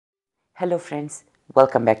Hello friends,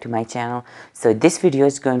 welcome back to my channel. So this video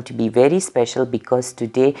is going to be very special because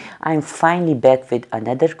today I'm finally back with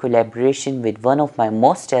another collaboration with one of my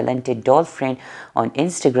most talented doll friend on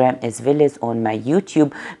Instagram as well as on my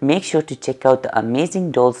YouTube. Make sure to check out the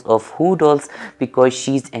amazing dolls of HuDolls because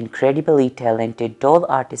she's incredibly talented doll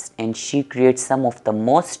artist and she creates some of the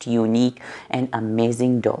most unique and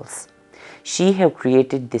amazing dolls. She have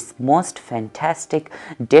created this most fantastic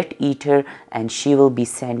Death Eater and she will be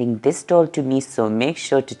sending this doll to me, so make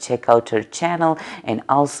sure to check out her channel, and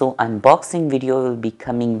also unboxing video will be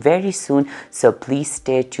coming very soon, so please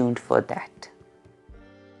stay tuned for that.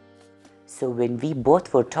 So when we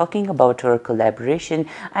both were talking about our collaboration,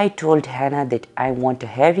 I told Hanna that I want a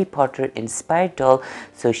Harry Potter inspired doll,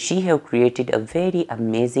 so she have created a very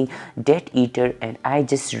amazing Death Eater and I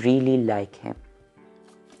just really like him.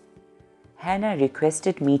 Hanna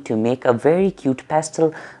requested me to make a very cute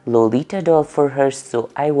Pastel Lolita doll for her, so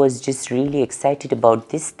I was just really excited about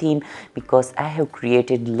this theme because I have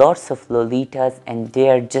created lots of Lolitas and they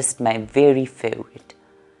are just my very favorite.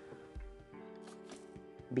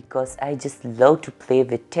 Because I just love to play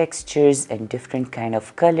with textures and different kind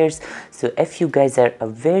of colors. So if you guys are a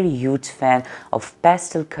very huge fan of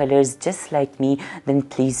pastel colors just like me, then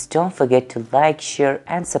please don't forget to like, share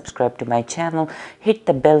and subscribe to my channel. Hit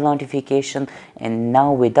the bell notification, and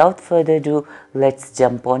now without further ado, let's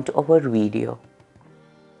jump on to our video.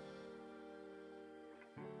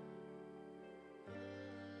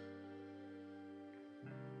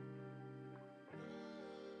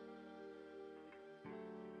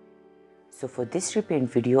 So for this repaint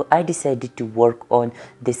video, I decided to work on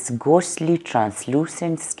this ghostly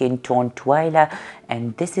translucent skin tone Twyla,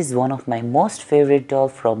 and this is one of my most favorite doll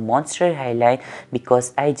from MonsterHigh line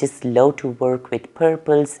because I just love to work with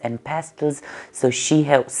purples and pastels, so she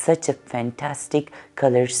has such a fantastic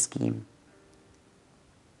color scheme.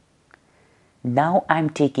 Now I'm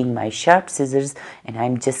taking my sharp scissors and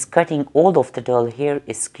I'm just cutting all of the doll hair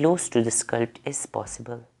as close to the sculpt as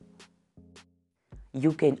possible.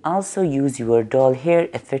 You can also use your doll hair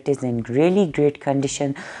if it is in really great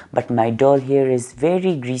condition, but my doll hair is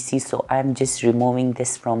very greasy, so I'm just removing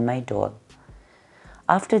this from my doll.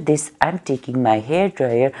 After this, I'm taking my hair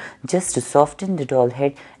dryer just to soften the doll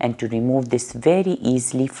head and to remove this very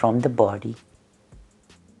easily from the body.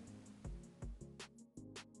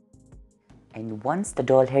 And once the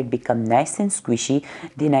doll head become nice and squishy,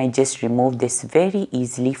 then I just remove this very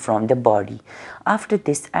easily from the body. After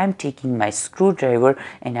this, I'm taking my screwdriver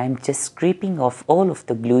and I'm just scraping off all of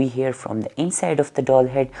the gluey hair from the inside of the doll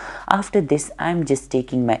head. After this, I'm just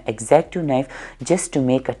taking my X-Acto knife just to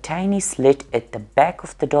make a tiny slit at the back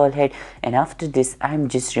of the doll head, and after this, I'm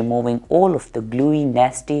just removing all of the gluey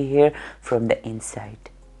nasty hair from the inside.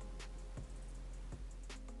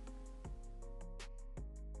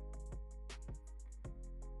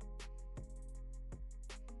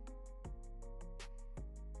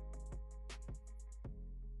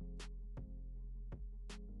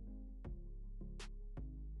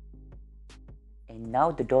 And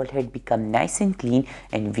now the doll head become nice and clean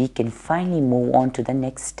and we can finally move on to the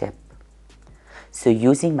next step. So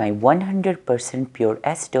using my 100% pure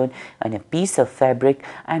acetone on a piece of fabric,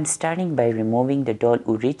 I am starting by removing the doll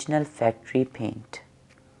original factory paint.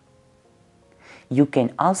 You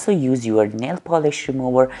can also use your nail polish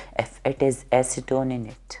remover if it is acetone in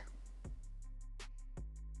it.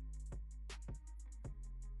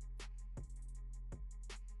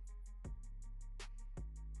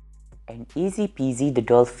 And easy peasy, the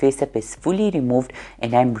doll face up is fully removed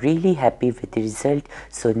and I'm really happy with the result.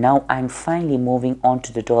 So now I'm finally moving on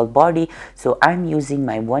to the doll body. So I'm using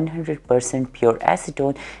my 100% pure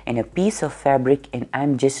acetone and a piece of fabric, and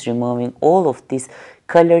I'm just removing all of this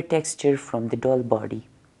color texture from the doll body.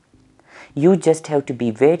 You just have to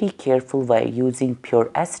be very careful while using pure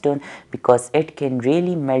acetone because it can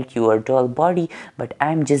really melt your doll body, but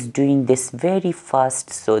I'm just doing this very fast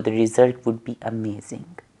so the result would be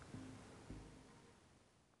amazing.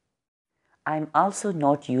 I'm also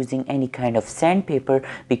not using any kind of sandpaper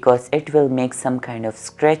because it will make some kind of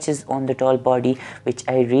scratches on the doll body, which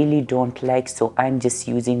I really don't like, so I'm just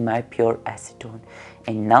using my pure acetone.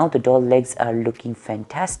 And now the doll legs are looking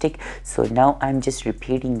fantastic, so now I'm just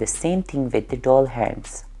repeating the same thing with the doll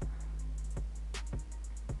hands.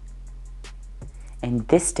 And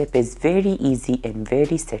this step is very easy and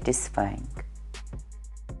very satisfying.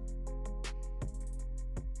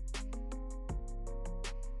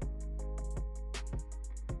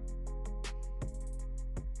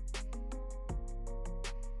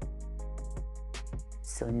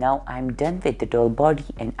 So now I'm done with the doll body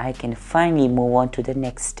and I can finally move on to the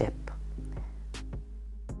next step.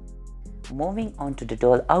 Moving on to the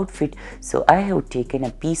doll outfit, so I have taken a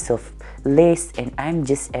piece of lace and I'm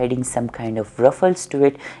just adding some kind of ruffles to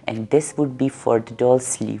it, and this would be for the doll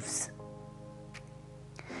sleeves.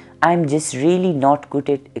 I'm just really not good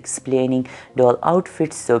at explaining doll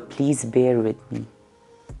outfits, so please bear with me.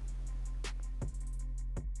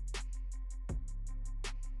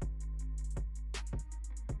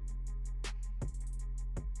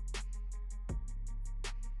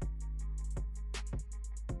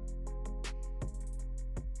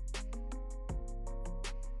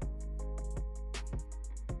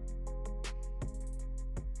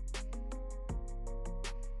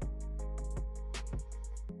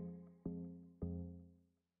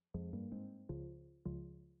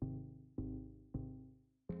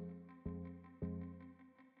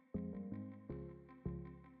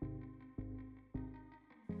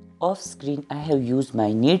 Off screen, I have used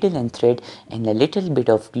my needle and thread and a little bit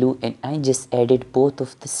of glue, and I just added both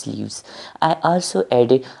of the sleeves. I also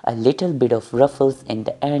added a little bit of ruffles in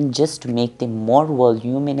the end just to make them more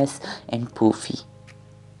voluminous and poofy.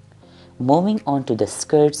 Moving on to the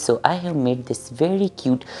skirt, so I have made this very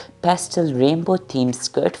cute pastel rainbow themed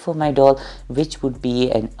skirt for my doll, which would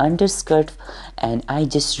be an underskirt, and I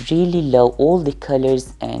just really love all the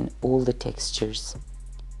colors and all the textures.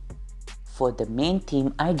 For the main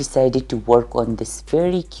theme, I decided to work on this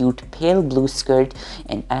very cute pale blue skirt,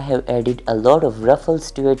 and I have added a lot of ruffles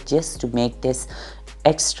to it just to make this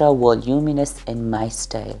extra voluminous in my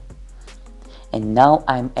style. And now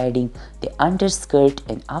I'm adding the underskirt,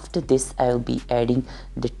 and after this I will be adding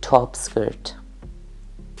the top skirt.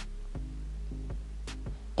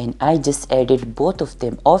 And I just added both of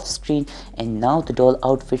them off screen, and now the doll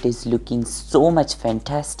outfit is looking so much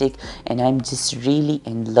fantastic and I'm just really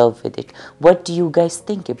in love with it. What do you guys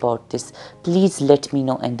think about this? Please let me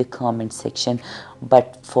know in the comment section.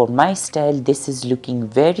 But for my style, this is looking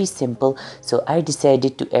very simple, so I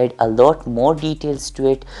decided to add a lot more details to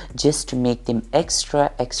it just to make them extra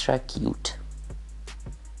cute.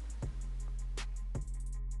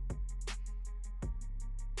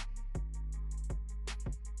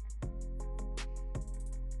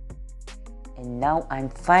 And now I'm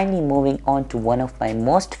finally moving on to one of my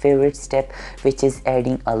most favorite step, which is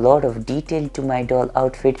adding a lot of detail to my doll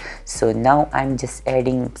outfit. So now I'm just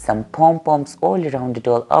adding some pom-poms all around the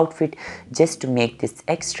doll outfit just to make this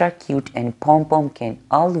extra cute, and pom-pom can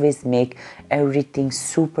always make everything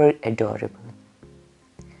super adorable.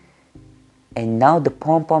 And now the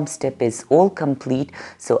pom-pom step is all complete,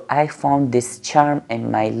 so I found this charm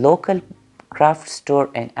in my local craft store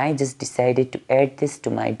and I just decided to add this to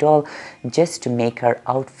my doll just to make her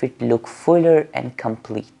outfit look fuller and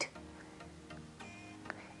complete.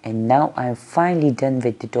 And now I'm finally done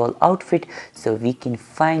with the doll outfit, so we can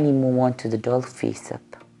finally move on to the doll face up.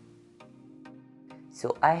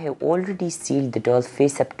 So I have already sealed the doll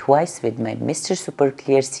face up twice with my Mr. Super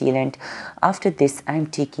Clear sealant. After this, I'm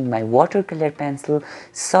taking my watercolor pencil,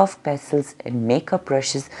 soft pastels and makeup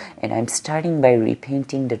brushes, and I'm starting by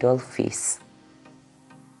repainting the doll face.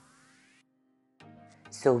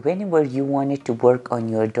 So whenever you wanted to work on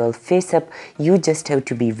your doll face up, you just have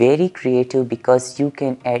to be very creative, because you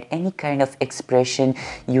can add any kind of expression.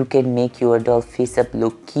 You can make your doll face up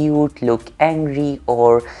look cute, look angry,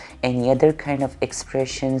 or any other kind of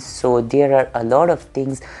expressions. So there are a lot of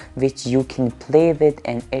things which you can play with,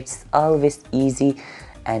 and it's always easy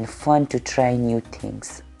and fun to try new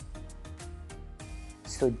things.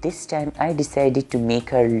 So this time I decided to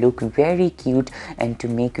make her look very cute and to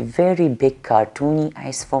make very big cartoony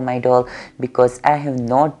eyes for my doll, because I have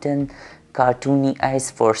not done cartoony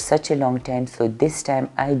eyes for such a long time. So this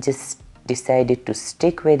time I just decided to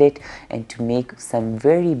stick with it and to make some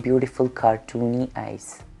very beautiful cartoony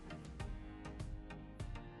eyes.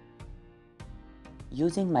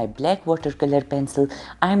 Using my black watercolor pencil,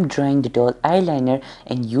 I am drawing the doll eyeliner,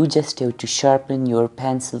 and you just have to sharpen your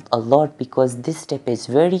pencil a lot, because this step is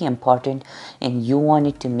very important and you want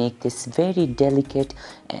it to make this very delicate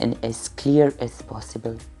and as clear as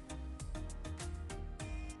possible.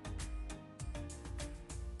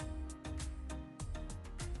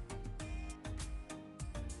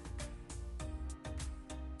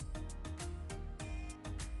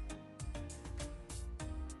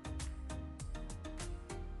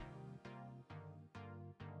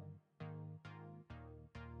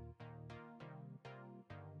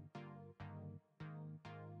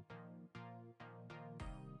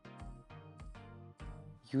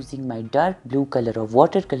 Using my dark blue color of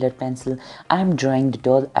watercolor pencil, I am drawing the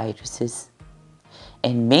doll irises.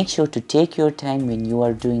 And make sure to take your time when you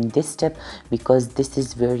are doing this step, because this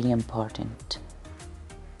is very important.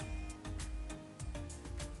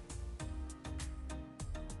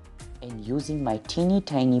 And using my teeny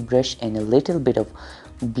tiny brush and a little bit of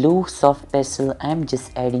blue soft pastel, I'm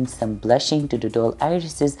just adding some blushing to the doll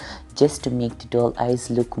irises just to make the doll eyes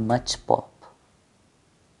look much pop.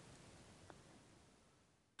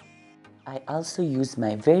 I also use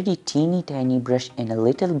my very teeny tiny brush and a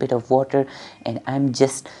little bit of water, and I'm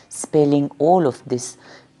just spelling all of this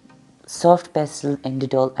soft pastel in the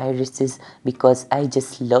doll irises because I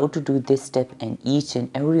just love to do this step in each and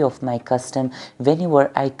every of my custom.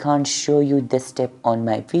 Whenever I can't show you this step on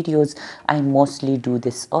my videos, I mostly do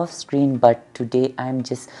this off screen, but today I'm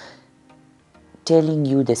just telling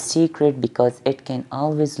you the secret because it can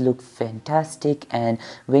always look fantastic, and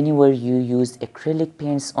whenever you use acrylic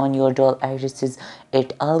paints on your doll irises,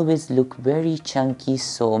 it always look very chunky.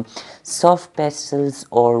 So soft pastels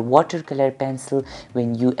or watercolor pencil,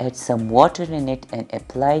 when you add some water in it and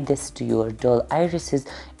apply this to your doll irises,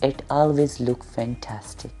 it always look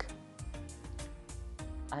fantastic.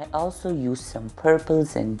 I also used some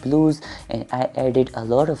purples and blues, and I added a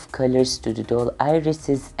lot of colors to the doll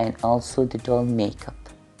irises and also the doll makeup.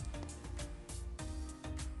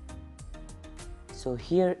 So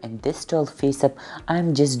here in this doll face up,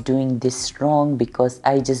 I'm just doing this wrong because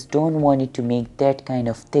I just don't want it to make that kind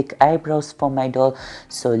of thick eyebrows for my doll.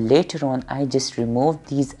 So later on I just removed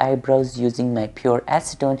these eyebrows using my pure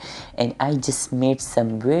acetone, and I just made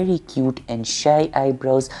some very cute and shy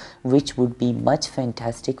eyebrows which would be much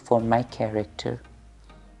fantastic for my character.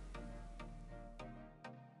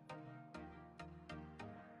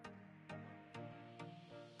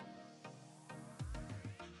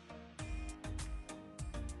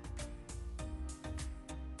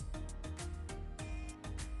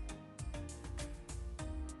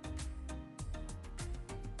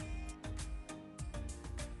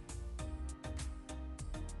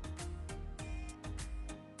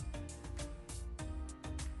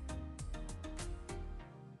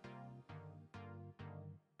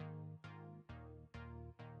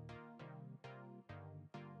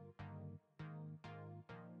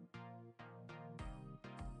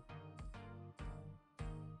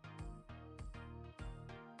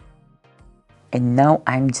 And now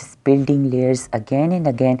I'm just building layers again and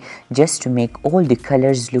again just to make all the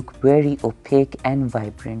colors look very opaque and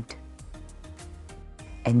vibrant.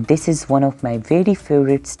 And this is one of my very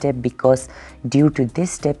favorite steps because due to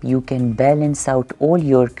this step you can balance out all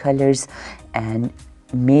your colors and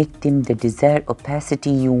make them the desired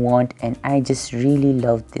opacity you want, and I just really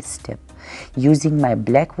love this step. Using my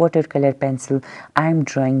black watercolor pencil, I'm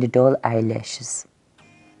drawing the doll eyelashes.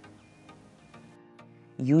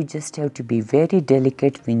 You just have to be very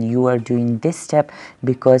delicate when you are doing this step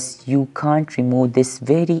because you can't remove this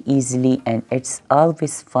very easily, and it's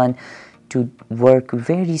always fun to work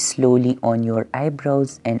very slowly on your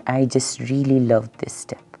eyebrows, and I just really love this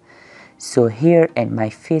step. So here in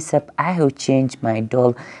my face up, I have changed my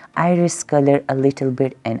doll iris color a little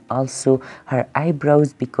bit and also her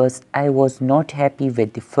eyebrows because I was not happy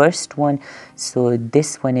with the first one. So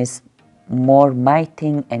this one is more my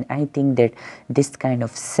thing, and I think that this kind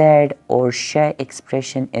of sad or shy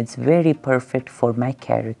expression is very perfect for my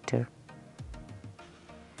character.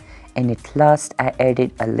 And at last I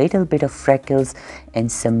added a little bit of freckles and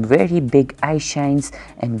some very big eye shines,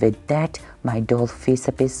 and with that my doll face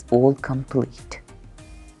up is all complete.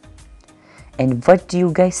 And what do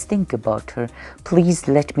you guys think about her? Please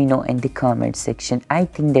let me know in the comment section. I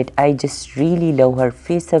think that I just really love her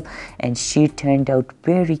face up and she turned out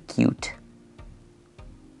very cute.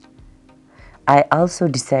 I also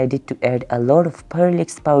decided to add a lot of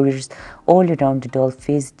Pearlix powders all around the doll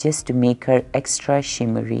face just to make her extra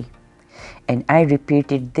shimmery. And I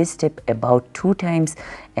repeated this step about 2 times,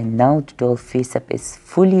 and now the doll face up is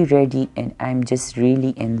fully ready and I'm just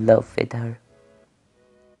really in love with her.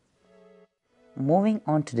 Moving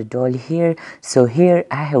on to the doll hair. So here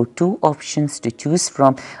I have 2 options to choose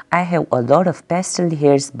from. I have a lot of pastel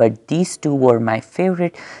hairs, but these 2 were my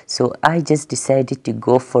favorite, so I just decided to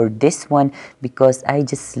go for this one because I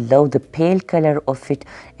just love the pale color of it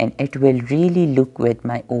and it will really look with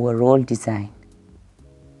my overall design.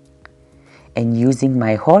 And using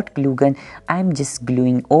my hot glue gun, I'm just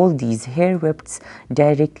gluing all these hair wefts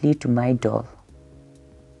directly to my doll.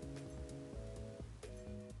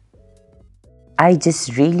 I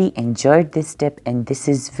just really enjoyed this step, and this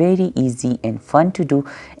is very easy and fun to do,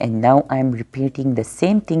 and now I'm repeating the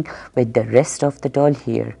same thing with the rest of the doll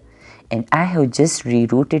hair. And I have just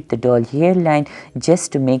rerouted the doll hairline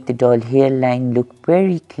just to make the doll hairline look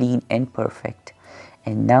very clean and perfect.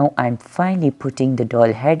 And now I'm finally putting the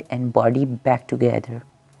doll head and body back together.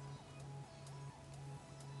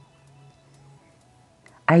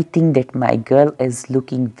 I think that my girl is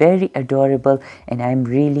looking very adorable and I'm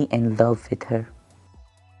really in love with her.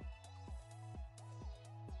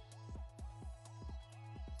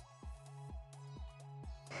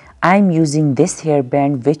 I'm using this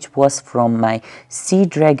hairband which was from my Sea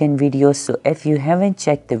Dragon video, so if you haven't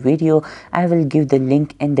checked the video, I will give the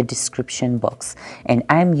link in the description box. And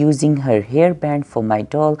I'm using her hairband for my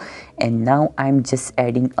doll, and now I'm just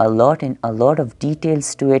adding a lot of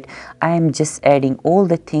details to it. I'm just adding all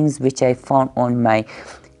the things which I found on my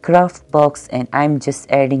craft box and I'm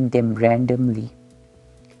just adding them randomly.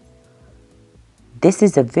 This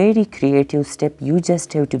is a very creative step. You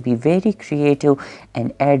just have to be very creative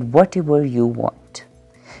and add whatever you want.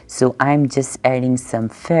 So I'm just adding some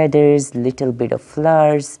feathers, little bit of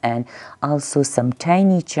flowers and also some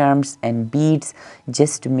tiny charms and beads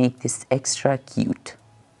just to make this extra cute.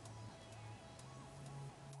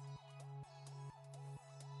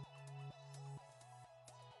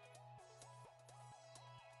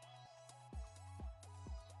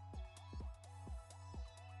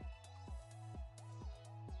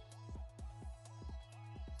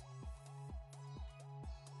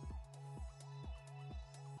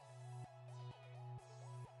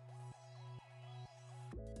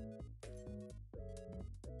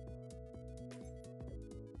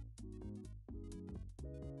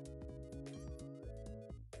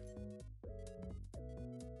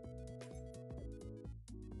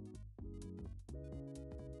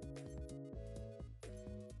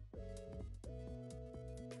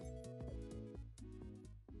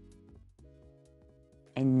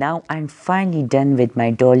 And now I'm finally done with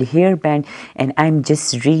my doll hairband and I'm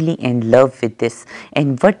just really in love with this.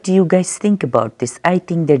 And what do you guys think about this? I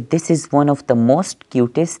think that this is one of the most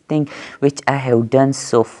cutest thing which I have done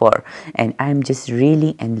so far and I'm just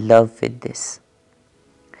really in love with this.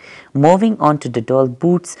 Moving on to the doll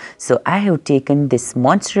boots, so I have taken this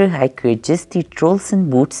MonsterHigh Majesty Trollson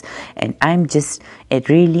boots and I'm just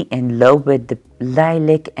really in love with the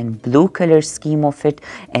lilac and blue color scheme of it,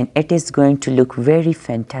 and it is going to look very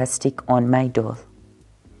fantastic on my doll.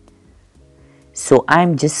 So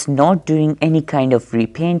I'm just not doing any kind of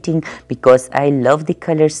repainting because I love the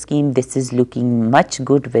color scheme. This is looking much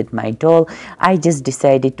good with my doll. I just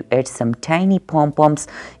decided to add some tiny pom-poms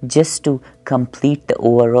just to complete the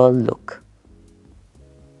overall look.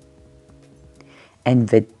 And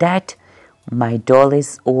with that, my doll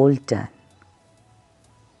is all done.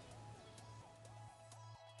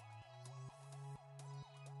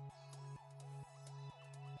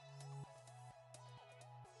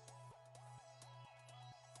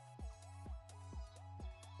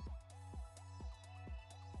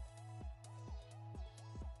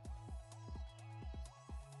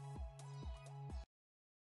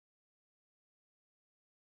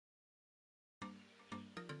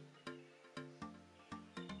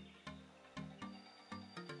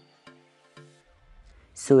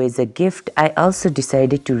 So as a gift, I also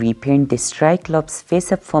decided to repaint this Triclops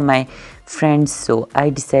face up for my friends. So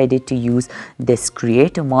I decided to use this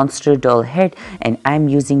Create a Monster doll head, and I'm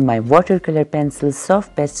using my watercolor pencils,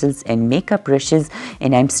 soft pastels and makeup brushes,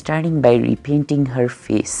 and I'm starting by repainting her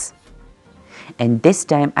face. And this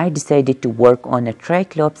time I decided to work on a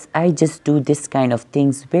Triclops. I just do this kind of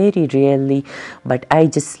things very rarely, but I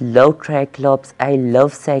just love Triclops, I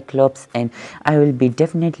love Cyclops, and I will be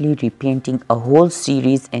definitely repainting a whole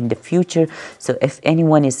series in the future. So if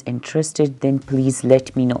anyone is interested, then please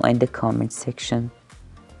let me know in the comment section.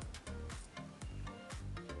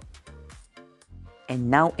 And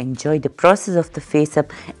now enjoy the process of the face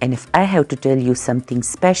up, and if I have to tell you something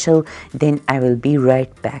special, then I will be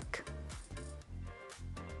right back.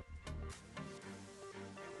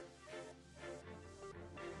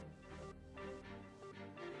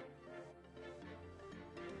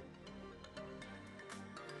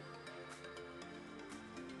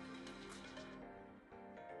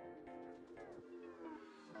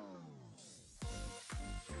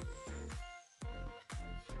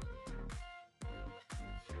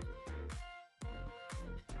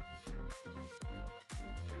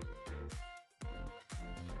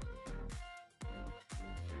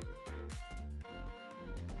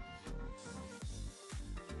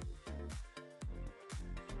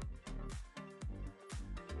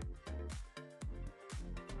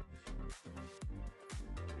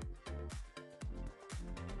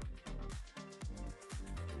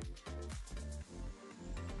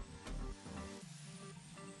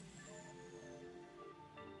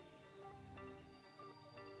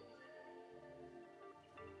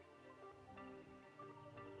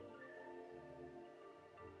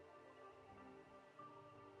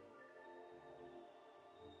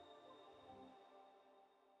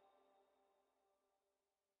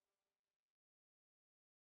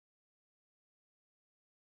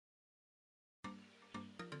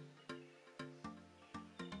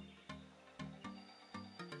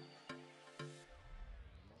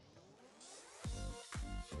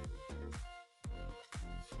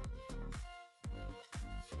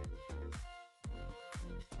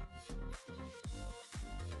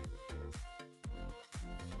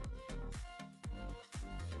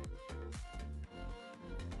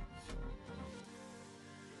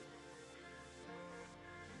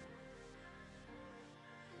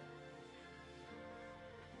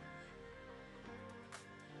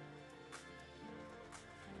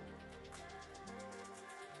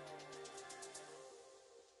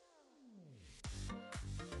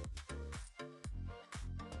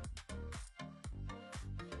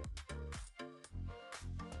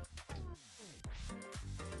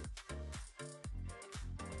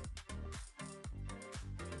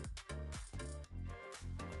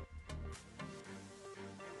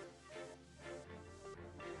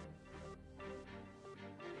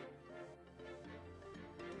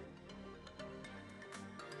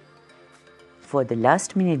 for the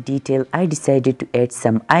last minute detail, I decided to add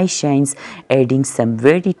some eye shines, adding some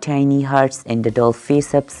very tiny hearts in the doll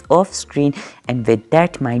face ups off screen, and with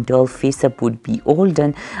that my doll face up would be all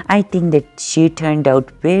done. I think that she turned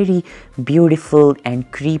out very beautiful and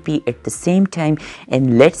creepy at the same time,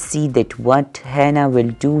 and let's see that what Hanna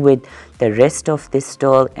will do with the rest of this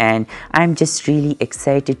doll, and I'm just really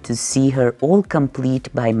excited to see her all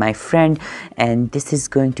complete by my friend, and this is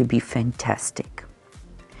going to be fantastic.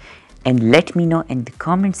 And let me know in the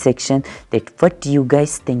comment section that what do you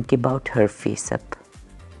guys think about her face up.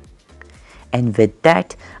 And with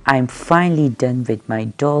that, I'm finally done with my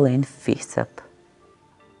doll and face up.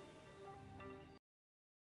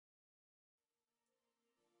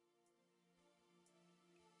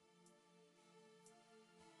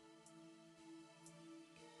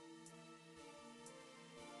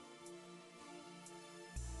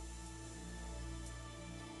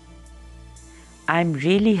 I'm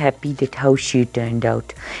really happy that how she turned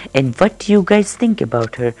out. And what do you guys think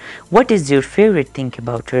about her? What is your favorite thing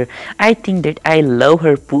about her? I think that I love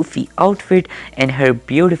her poofy outfit and her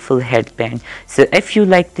beautiful headband. So if you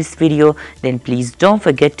like this video, then please don't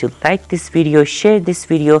forget to like this video, share this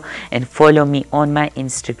video, and follow me on my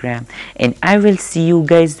Instagram. And I will see you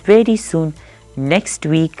guys very soon next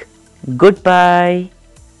week. Goodbye.